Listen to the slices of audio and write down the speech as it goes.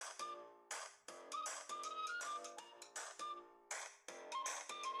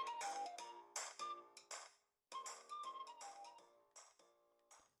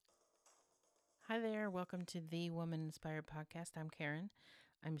Hi there. Welcome to the Woman Inspired Podcast. I'm Karen.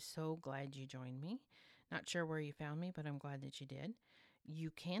 I'm so glad you joined me. Not sure where you found me, but I'm glad that you did.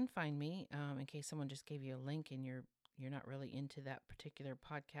 You can find me in case someone just gave you a link and you're not really into that particular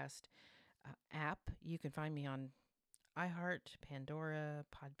podcast app. You can find me on iHeart, Pandora,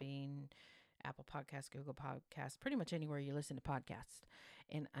 Podbean, Apple Podcasts, Google Podcasts, pretty much anywhere you listen to podcasts.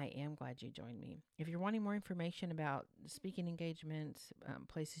 And I am glad you joined me. If you're wanting more information about speaking engagements,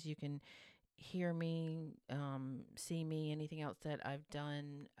 places you can hear me, see me, anything else that I've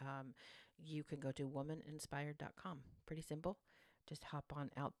done, you can go to womaninspired.com. Pretty simple. Just hop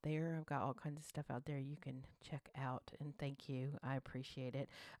on out there. I've got all kinds of stuff out there you can check out. And thank you. I appreciate it.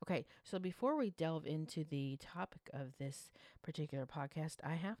 Okay, so before we delve into the topic of this particular podcast,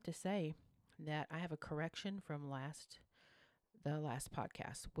 I have to say that I have a correction from the last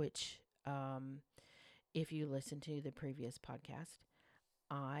podcast, which if you listen to the previous podcast,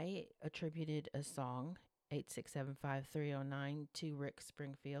 I attributed a song 8675309 to Rick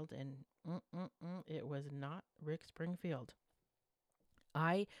Springfield, and it was not Rick Springfield.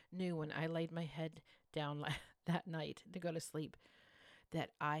 I knew when I laid my head down that night to go to sleep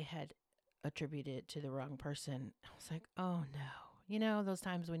that I had attributed it to the wrong person. I was like, oh no. You know, those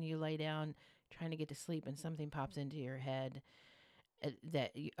times when you lay down trying to get to sleep and something pops into your head, that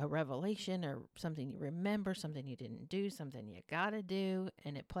a revelation or something you remember, something you didn't do, something you gotta do,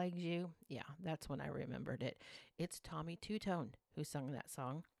 and it plagues you. Yeah, that's when I remembered it. It's Tommy Two-Tone who sung that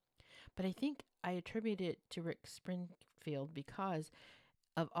song. But I think I attribute it to Rick Springfield because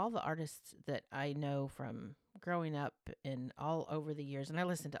of all the artists that I know from growing up and all over the years, and I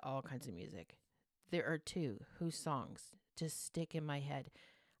listen to all kinds of music. There are two whose songs just stick in my head.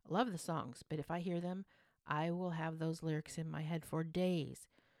 I love the songs, but if I hear them, I will have those lyrics in my head for days.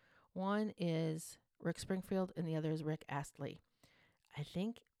 One is Rick Springfield and the other is Rick Astley. I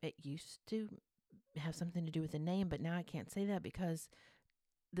think it used to have something to do with the name, but now I can't say that because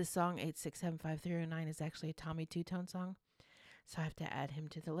the song 8675309 is actually a Tommy Two-Tone song. So I have to add him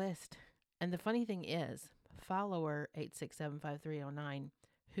to the list. And the funny thing is, follower 8675309,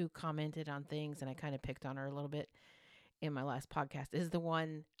 who commented on things, and I kind of picked on her a little bit in my last podcast, is the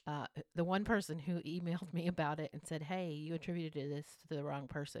one person who emailed me about it and said, hey, you attributed this to the wrong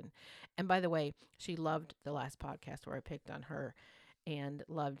person. And by the way, she loved the last podcast where I picked on her and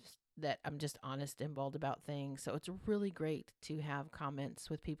loved that I'm just honest and bold about things. So it's really great to have comments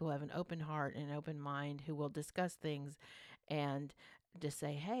with people who have an open heart and an open mind who will discuss things and just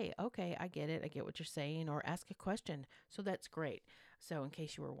say, hey, okay, I get it. I get what you're saying, or ask a question. So that's great. So in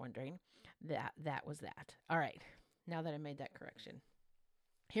case you were wondering, that was that. All right. Now that I made that correction,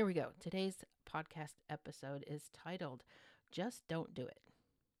 here we go. Today's podcast episode is titled Just Don't Do It.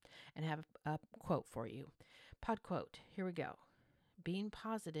 And I have a quote for you. Pod quote. Here we go. Being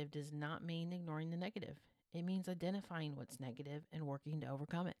positive does not mean ignoring the negative. It means identifying what's negative and working to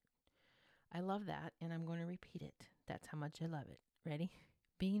overcome it. I love that, and I'm going to repeat it. That's how much I love it. Ready?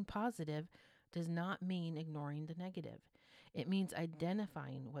 Being positive does not mean ignoring the negative. It means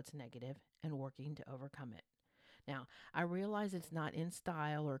identifying what's negative and working to overcome it. Now, I realize it's not in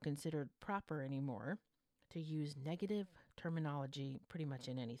style or considered proper anymore to use negative terminology pretty much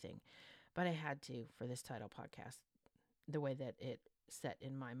in anything, but I had to for this title podcast, the way that it set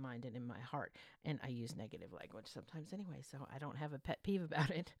in my mind and in my heart. And I use negative language sometimes anyway, so I don't have a pet peeve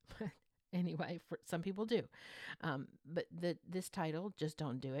about it. But anyway, for some people do. But this title, Just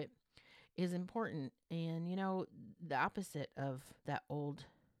Don't Do It, is important. And, you know, the opposite of that old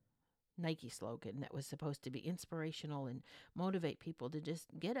Nike slogan that was supposed to be inspirational and motivate people to just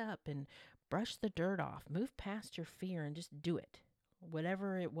get up and brush the dirt off, move past your fear and just do it.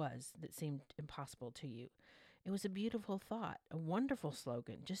 Whatever it was that seemed impossible to you. It was a beautiful thought, a wonderful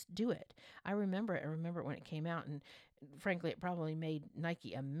slogan. Just do it. I remember it. I remember it when it came out, and frankly, it probably made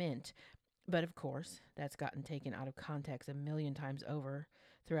Nike a mint. But of course, that's gotten taken out of context a million times over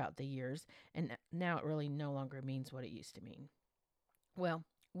throughout the years, and now it really no longer means what it used to mean. Well,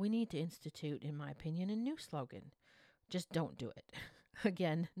 we need to institute, in my opinion, a new slogan. Just don't do it.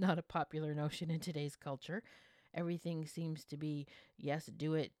 Again, not a popular notion in today's culture. Everything seems to be, yes,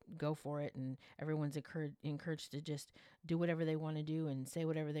 do it, go for it, and everyone's encouraged to just do whatever they want to do and say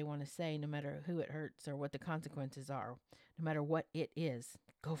whatever they want to say, no matter who it hurts or what the consequences are. No matter what it is,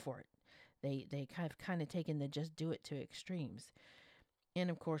 go for it. They kind of taken the just do it to extremes. And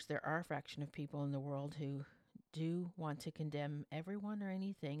of course, there are a fraction of people in the world who do want to condemn everyone or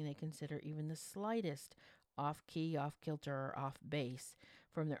anything they consider even the slightest off key, off kilter, or off base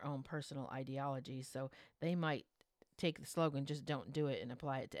from their own personal ideologies. So they might take the slogan, just don't do it, and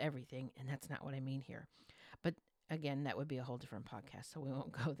apply it to everything. And that's not what I mean here. But again, that would be a whole different podcast, so we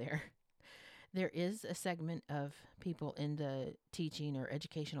won't go there. There is a segment of people in the teaching or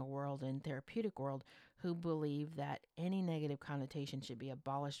educational world and therapeutic world who believe that any negative connotation should be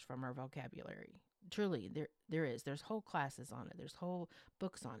abolished from our vocabulary. Truly, there is. There's whole classes on it. There's whole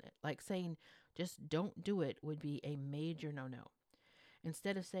books on it. Like saying just don't do it would be a major no-no.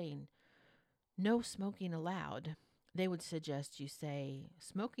 Instead of saying no smoking allowed, they would suggest you say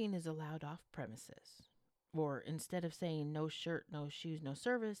smoking is allowed off premises. Or instead of saying no shirt, no shoes, no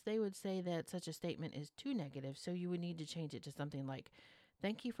service, they would say that such a statement is too negative, so you would need to change it to something like,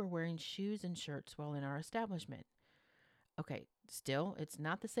 thank you for wearing shoes and shirts while in our establishment. Okay, still, it's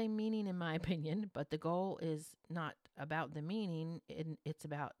not the same meaning in my opinion, but the goal is not about the meaning, it's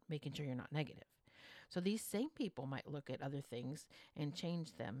about making sure you're not negative. So these same people might look at other things and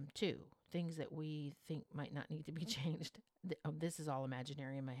change them too. Things that we think might not need to be changed. This is all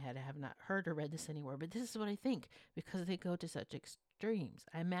imaginary in my head. I have not heard or read this anywhere, but this is what I think because they go to such extremes.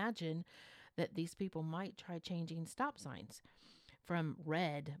 I imagine that these people might try changing stop signs from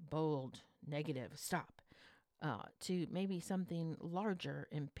red, bold, negative, stop, to maybe something larger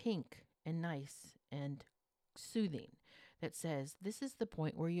and pink and nice and soothing that says, this is the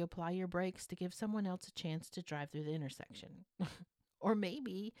point where you apply your brakes to give someone else a chance to drive through the intersection. Or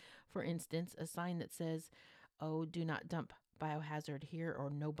maybe, for instance, a sign that says, oh, do not dump biohazard here,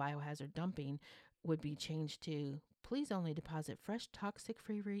 or no biohazard dumping would be changed to, please only deposit fresh toxic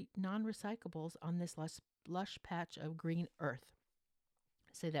free non-recyclables on this lush patch of green earth.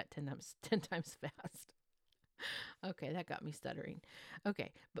 Say that 10 times fast. Okay, that got me stuttering.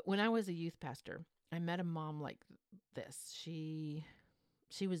 Okay, but when I was a youth pastor, I met a mom like this. She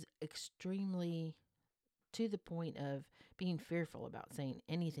was extremely to the point of being fearful about saying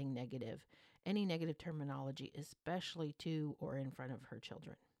anything negative, any negative terminology, especially to or in front of her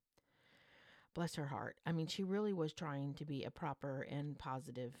children. Bless her heart. I mean, she really was trying to be a proper and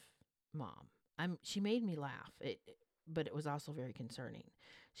positive mom. She made me laugh. But it was also very concerning.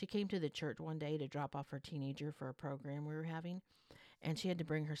 She came to the church one day to drop off her teenager for a program we were having, and she had to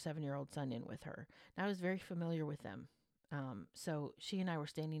bring her 7-year-old son in with her. Now, I was very familiar with them. So she and I were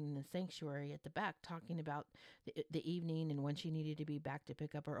standing in the sanctuary at the back talking about the evening and when she needed to be back to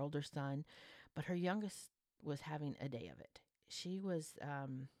pick up her older son. But her youngest was having a day of it. She was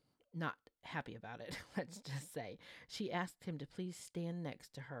not happy about it, let's just say. She asked him to please stand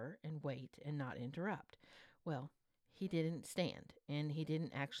next to her and wait and not interrupt. Well, he didn't stand and he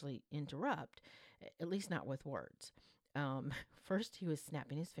didn't actually interrupt, at least not with words. First, he was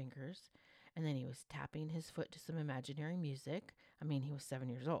snapping his fingers, and then he was tapping his foot to some imaginary music. I mean, he was 7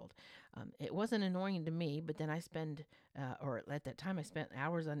 years old. It wasn't annoying to me, but then or at that time, I spent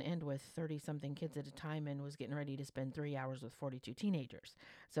hours on end with 30-something kids at a time and was getting ready to spend 3 hours with 42 teenagers.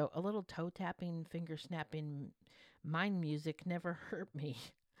 So a little toe tapping, finger snapping, mind music never hurt me.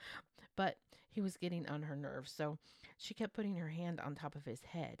 But he was getting on her nerves, so she kept putting her hand on top of his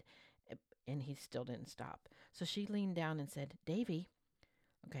head, and he still didn't stop. So she leaned down and said, Davy,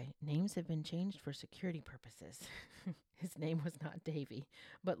 okay, names have been changed for security purposes. His name was not Davy,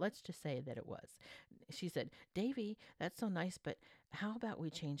 but let's just say that it was. She said, Davy, that's so nice, but how about we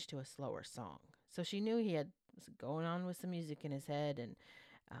change to a slower song? So she knew he was going on with some music in his head, and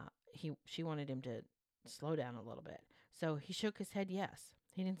she wanted him to slow down a little bit. So he shook his head yes.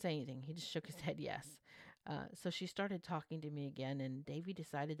 He didn't say anything. He just shook his head yes. So she started talking to me again, and Davy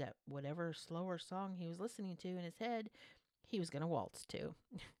decided that whatever slower song he was listening to in his head, he was going to waltz to.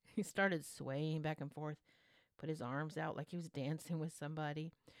 He started swaying back and forth, put his arms out like he was dancing with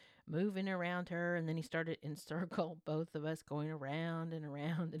somebody, moving around her, and then he started in circle, both of us going around and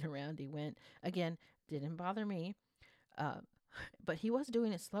around and around he went. Again, didn't bother me, but he was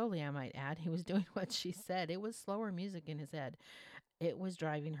doing it slowly, I might add. He was doing what she said. It was slower music in his head. It was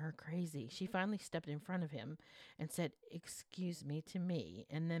driving her crazy. She finally stepped in front of him and said, excuse me to me,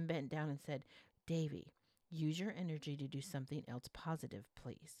 and then bent down and said, Davy, use your energy to do something else positive,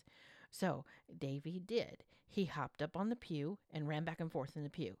 please. So Davy did. He hopped up on the pew and ran back and forth in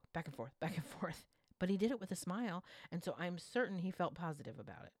the pew, back and forth, back and forth. But he did it with a smile, and so I'm certain he felt positive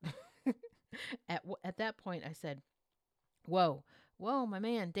about it. At that point, I said, whoa, my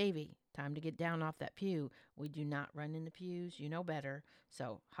man, Davy, time to get down off that pew. We do not run in the pews. You know better.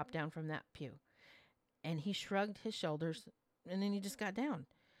 So hop down from that pew. And he shrugged his shoulders, and then he just got down.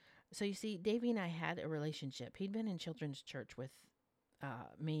 So you see, Davy and I had a relationship. He'd been in children's church with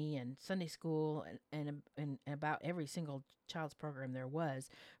me and Sunday school and about every single child's program there was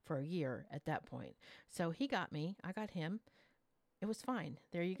for a year at that point. So he got me. I got him. It was fine.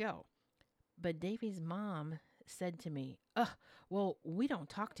 There you go. But Davy's mom said to me, well, we don't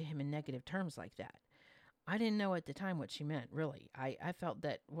talk to him in negative terms like that. I didn't know at the time what she meant, really. I felt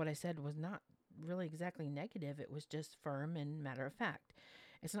that what I said was not really exactly negative. It was just firm and matter of fact.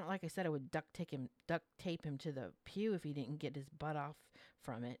 It's not like I said I would duct tape him to the pew if he didn't get his butt off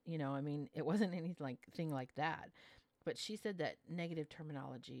from it. I mean, it wasn't anything like that. But she said that negative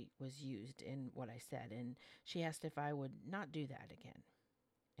terminology was used in what I said, and she asked if I would not do that again.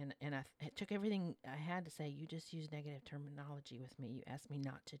 And it took everything I had to say. You just use negative terminology with me. You asked me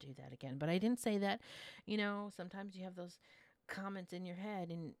not to do that again, but I didn't say that. Sometimes you have those comments in your head,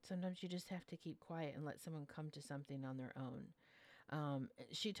 and sometimes you just have to keep quiet and let someone come to something on their own.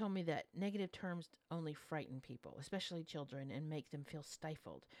 She told me that negative terms only frighten people, especially children, and make them feel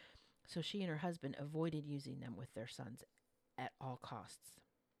stifled. So she and her husband avoided using them with their sons at all costs.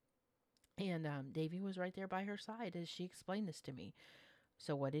 And Davy was right there by her side as she explained this to me.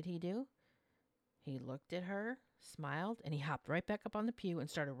 So what did he do? He looked at her, smiled, and he hopped right back up on the pew and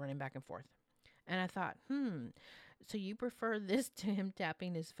started running back and forth. And I thought, so you prefer this to him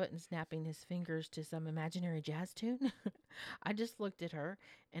tapping his foot and snapping his fingers to some imaginary jazz tune? I just looked at her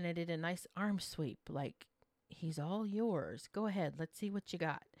and I did a nice arm sweep, like, he's all yours. Go ahead, let's see what you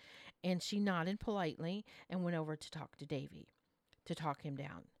got. And she nodded politely and went over to talk to Davy, to talk him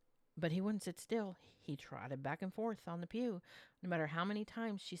down. But he wouldn't sit still. He trotted back and forth on the pew. No matter how many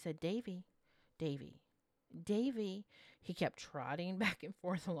times she said, Davy, Davy, Davy, he kept trotting back and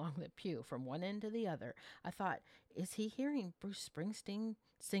forth along the pew from one end to the other. I thought, is he hearing Bruce Springsteen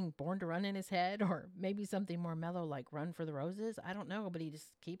sing Born to Run in his head, or maybe something more mellow like Run for the Roses? I don't know, but he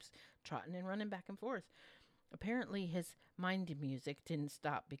just keeps trotting and running back and forth. Apparently, his mind music didn't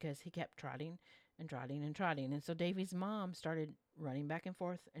stop because he kept trotting and trotting and trotting. And so Davy's mom started running back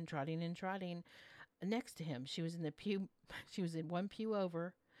and trotting next to him. She was in the pew, she was in one pew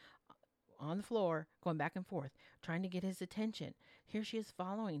over on the floor, going back and forth, trying to get his attention. Here she is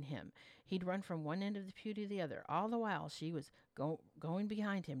following him. He'd run from one end of the pew to the other. All the while, she was going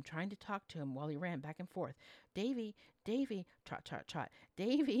behind him, trying to talk to him while he ran back and forth. Davy, Davy, trot, trot, trot.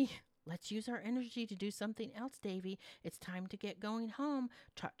 Davy, let's use our energy to do something else, Davy. It's time to get going home.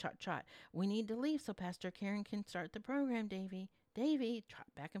 Trot, trot, trot. We need to leave so Pastor Karen can start the program, Davy. Davy, trot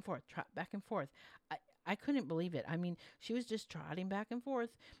back and forth, trot back and forth. I couldn't believe it. I mean, she was just trotting back and forth.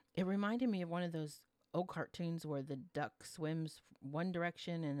 It reminded me of one of those old cartoons where the duck swims one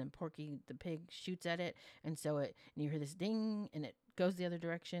direction and then Porky the pig shoots at it. And you hear this ding and it goes the other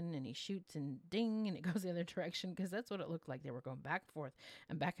direction, and he shoots and ding and it goes the other direction, because that's what it looked like. They were going back and forth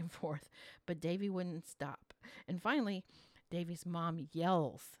and back and forth. But Davy wouldn't stop. And finally, Davy's mom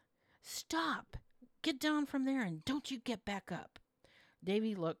yells, "Stop! Get down from there and don't you get back up."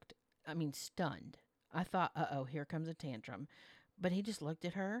 Davy looked, stunned. I thought, uh-oh, here comes a tantrum. But he just looked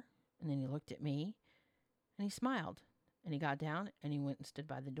at her, and then he looked at me, and he smiled. And he got down, and he went and stood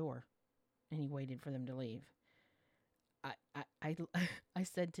by the door, and he waited for them to leave. I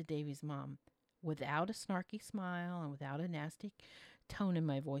said to Davy's mom, without a snarky smile and without a nasty tone in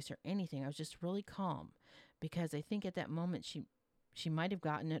my voice or anything, I was just really calm, because I think at that moment she might have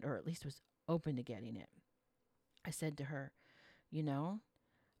gotten it, or at least was open to getting it. I said to her,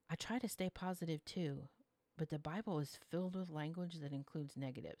 I try to stay positive too, but the Bible is filled with language that includes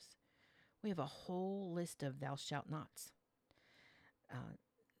negatives. We have a whole list of thou shalt nots.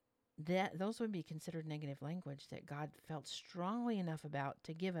 Those would be considered negative language that God felt strongly enough about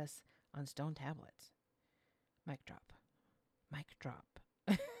to give us on stone tablets. Mic drop. Mic drop.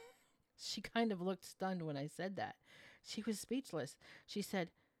 She kind of looked stunned when I said that. She was speechless. She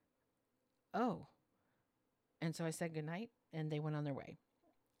said, "Oh." And so I said goodnight, and they went on their way.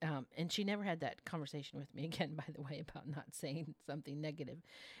 And she never had that conversation with me again, by the way, about not saying something negative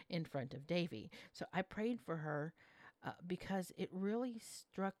in front of Davy. So I prayed for her because it really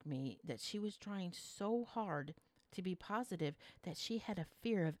struck me that she was trying so hard to be positive that she had a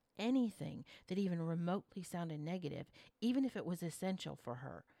fear of anything that even remotely sounded negative, even if it was essential for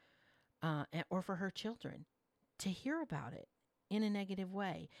her or for her children to hear about it in a negative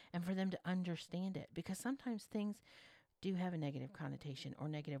way and for them to understand it. Because sometimes things do have a negative connotation or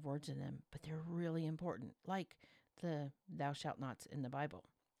negative words in them, but they're really important, like the thou shalt nots in the Bible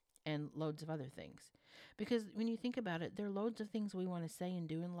and loads of other things. Because when you think about it, there are loads of things we want to say and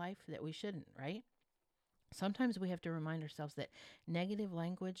do in life that we shouldn't, right? Sometimes we have to remind ourselves that negative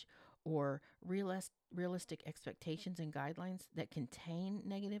language or realistic expectations and guidelines that contain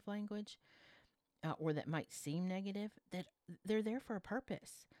negative language or that might seem negative, that they're there for a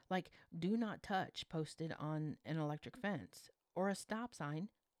purpose. Like, do not touch posted on an electric fence, or a stop sign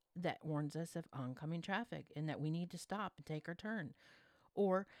that warns us of oncoming traffic and that we need to stop and take our turn.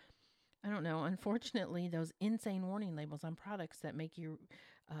 Or, I don't know, unfortunately, those insane warning labels on products that make you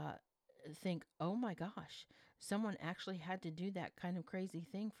think, oh my gosh, Someone actually had to do that kind of crazy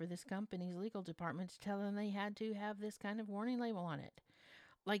thing for this company's legal department to tell them they had to have this kind of warning label on it.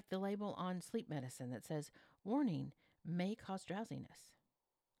 Like the label on sleep medicine that says, warning, may cause drowsiness.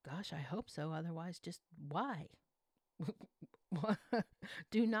 Gosh, I hope so. Otherwise, just why?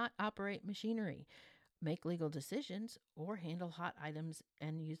 Do not operate machinery, make legal decisions, or handle hot items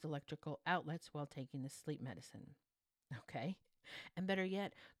and use electrical outlets while taking the sleep medicine. Okay. And better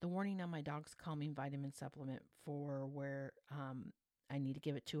yet, the warning on my dog's calming vitamin supplement for where I need to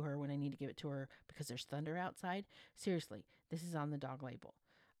give it to her when I need to give it to her because there's thunder outside. Seriously, this is on the dog label,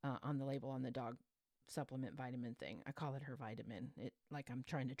 on the label on the dog supplement vitamin thing. I call it her vitamin. It like I'm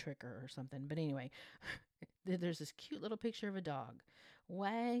trying to trick her or something. But anyway, there's this cute little picture of a dog,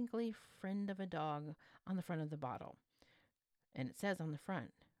 waggly friend of a dog on the front of the bottle. And it says on the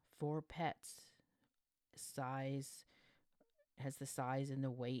front, for pets, size, has the size and the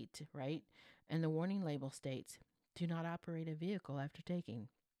weight, right? And the warning label states, do not operate a vehicle after taking.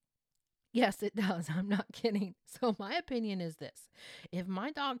 Yes, it does. I'm not kidding. So, my opinion is this: if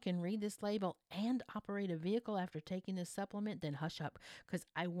my dog can read this label and operate a vehicle after taking this supplement, then hush up because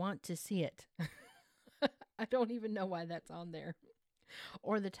I want to see it. I don't even know why that's on there.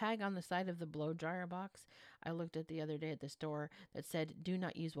 Or the tag on the side of the blow dryer box I looked at the other day at the store that said, do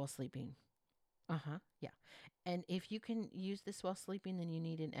not use while sleeping. Yeah. And if you can use this while sleeping, then you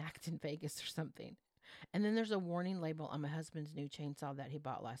need an act in Vegas or something. And then there's a warning label on my husband's new chainsaw that he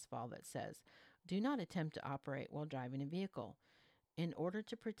bought last fall that says, do not attempt to operate while driving a vehicle. In order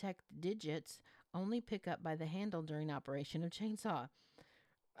to protect digits, only pick up by the handle during operation of chainsaw.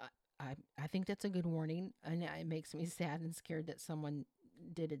 I think that's a good warning, and it makes me sad and scared that someone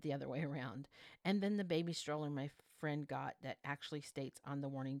did it the other way around. And then the baby stroller my friend got that actually states on the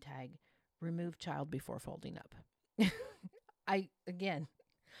warning tag, remove child before folding up. Again,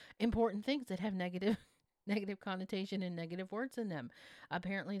 important things that have negative connotation and negative words in them.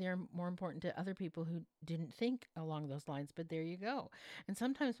 Apparently they're more important to other people who didn't think along those lines, but there you go. And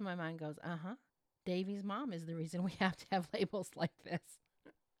sometimes my mind goes, Davy's mom is the reason we have to have labels like this.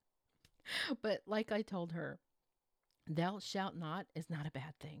 But like I told her, thou shalt not is not a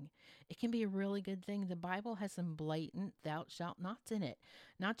bad thing. It can be a really good thing. The Bible has some blatant thou shalt nots in it,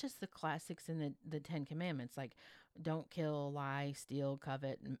 not just the classics in the Ten Commandments, like don't kill, lie, steal,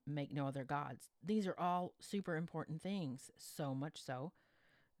 covet, and make no other gods. These are all super important things, so much so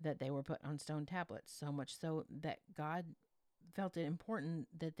that they were put on stone tablets, so much so that God felt it important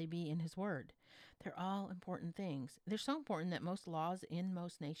that they be in his word. They're all important things. They're so important that most laws in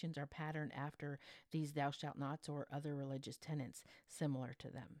most nations are patterned after these thou shalt nots or other religious tenets similar to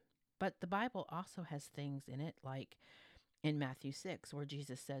them. But the Bible also has things in it like in Matthew 6, where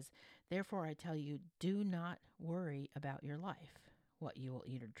Jesus says, therefore I tell you, do not worry about your life, what you will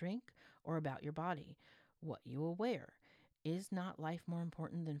eat or drink, or about your body, what you will wear. Is not life more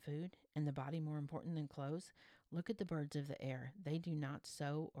important than food, and the body more important than clothes? Look at the birds of the air. They do not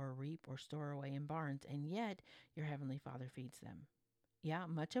sow or reap or store away in barns, and yet your heavenly Father feeds them. Yeah,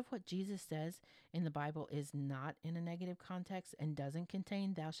 much of what Jesus says in the Bible is not in a negative context and doesn't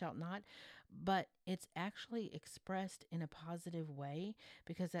contain thou shalt not, but it's actually expressed in a positive way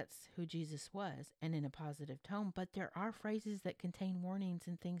because that's who Jesus was and in a positive tone. But there are phrases that contain warnings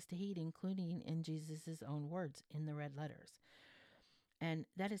and things to heed, including in Jesus' own words in the red letters. And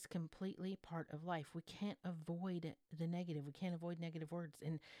that is completely part of life. We can't avoid the negative. We can't avoid negative words.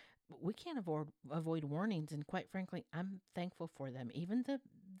 And we can't avoid warnings. And quite frankly, I'm thankful for them. Even the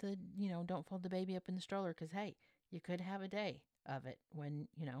don't fold the baby up in the stroller because, hey, you could have a day of it when,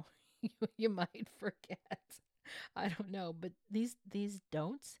 you might forget. I don't know. But these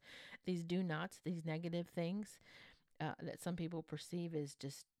don'ts, these do nots, these negative things that some people perceive as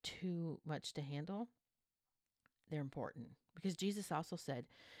just too much to handle, they're important because Jesus also said,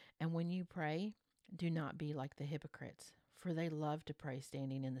 and when you pray, do not be like the hypocrites, for they love to pray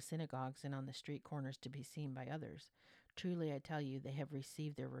standing in the synagogues and on the street corners to be seen by others. Truly, I tell you, they have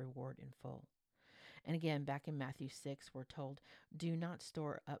received their reward in full. And again, back in Matthew 6, we're told, do not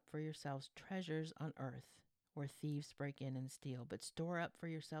store up for yourselves treasures on earth where thieves break in and steal, but store up for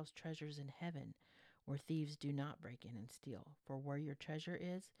yourselves treasures in heaven where thieves do not break in and steal. For where your treasure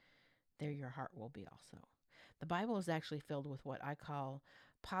is, there your heart will be also. The Bible is actually filled with what I call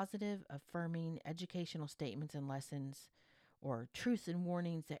positive, affirming, educational statements and lessons or truths and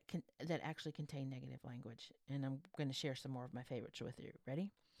warnings that actually contain negative language. And I'm going to share some more of my favorites with you.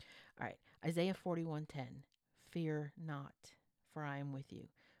 Ready? All right. Isaiah 41:10. Fear not, for I am with you.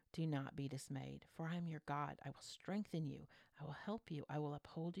 Do not be dismayed, for I am your God. I will strengthen you. I will help you. I will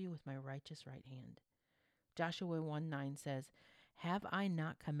uphold you with my righteous right hand. Joshua 1:9 says, Have I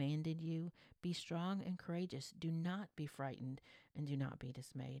not commanded you? Be strong and courageous. Do not be frightened and do not be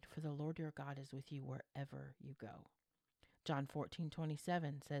dismayed, for the Lord your God is with you wherever you go. John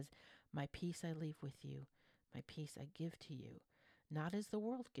 14:27 says, My peace I leave with you, my peace I give to you. Not as the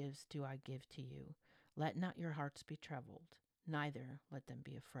world gives do I give to you. Let not your hearts be troubled, neither let them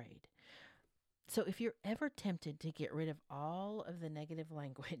be afraid. So if you're ever tempted to get rid of all of the negative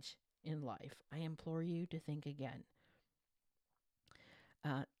language in life, I implore you to think again.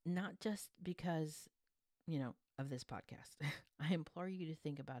 Not just because, of this podcast. I implore you to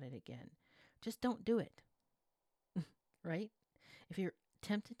think about it again. Just don't do it, right? If you're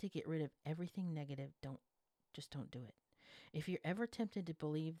tempted to get rid of everything negative, don't do it. If you're ever tempted to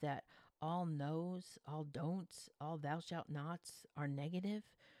believe that all no's, all don'ts, all thou shalt nots are negative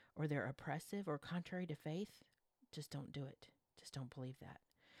or they're oppressive or contrary to faith, just don't do it. Just don't believe that.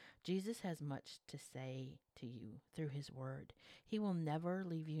 Jesus has much to say to you through his word. He will never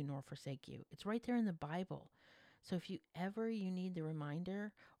leave you nor forsake you. It's right there in the Bible. So if you need the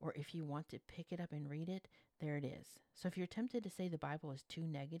reminder, or if you want to pick it up and read it, there it is. So if you're tempted to say the Bible is too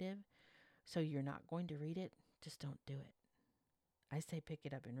negative, so you're not going to read it, just don't do it. I say pick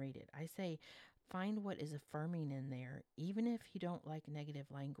it up and read it. I say find what is affirming in there, even if you don't like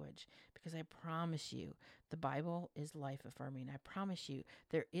negative language, because I promise you, the Bible is life affirming. I promise you,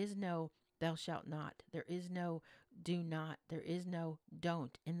 there is no thou shalt not, there is no do not, there is no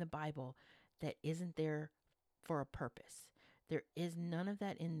don't in the Bible that isn't there for a purpose. There is none of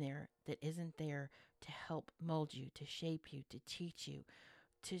that in there that isn't there to help mold you, to shape you, to teach you,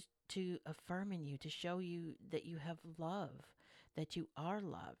 to affirm in you, to show you that you have love, that you are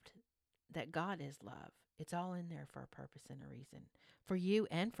loved, that God is love. It's all in there for a purpose and a reason, for you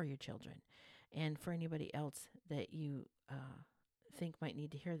and for your children, and for anybody else that you think might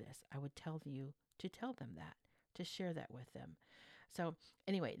need to hear this. I would tell you to tell them that, to share that with them. So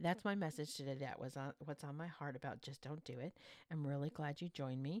anyway, that's my message today. That was what's on my heart about Just Don't Do It. I'm really glad you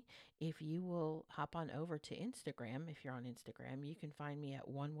joined me. If you will hop on over to Instagram, if you're on Instagram, you can find me at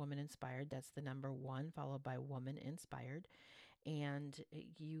One Woman Inspired. That's the number 1 followed by Woman Inspired. And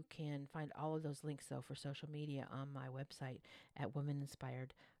you can find all of those links, though, for social media on my website at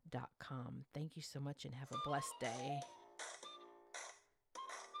womaninspired.com. Thank you so much and have a blessed day.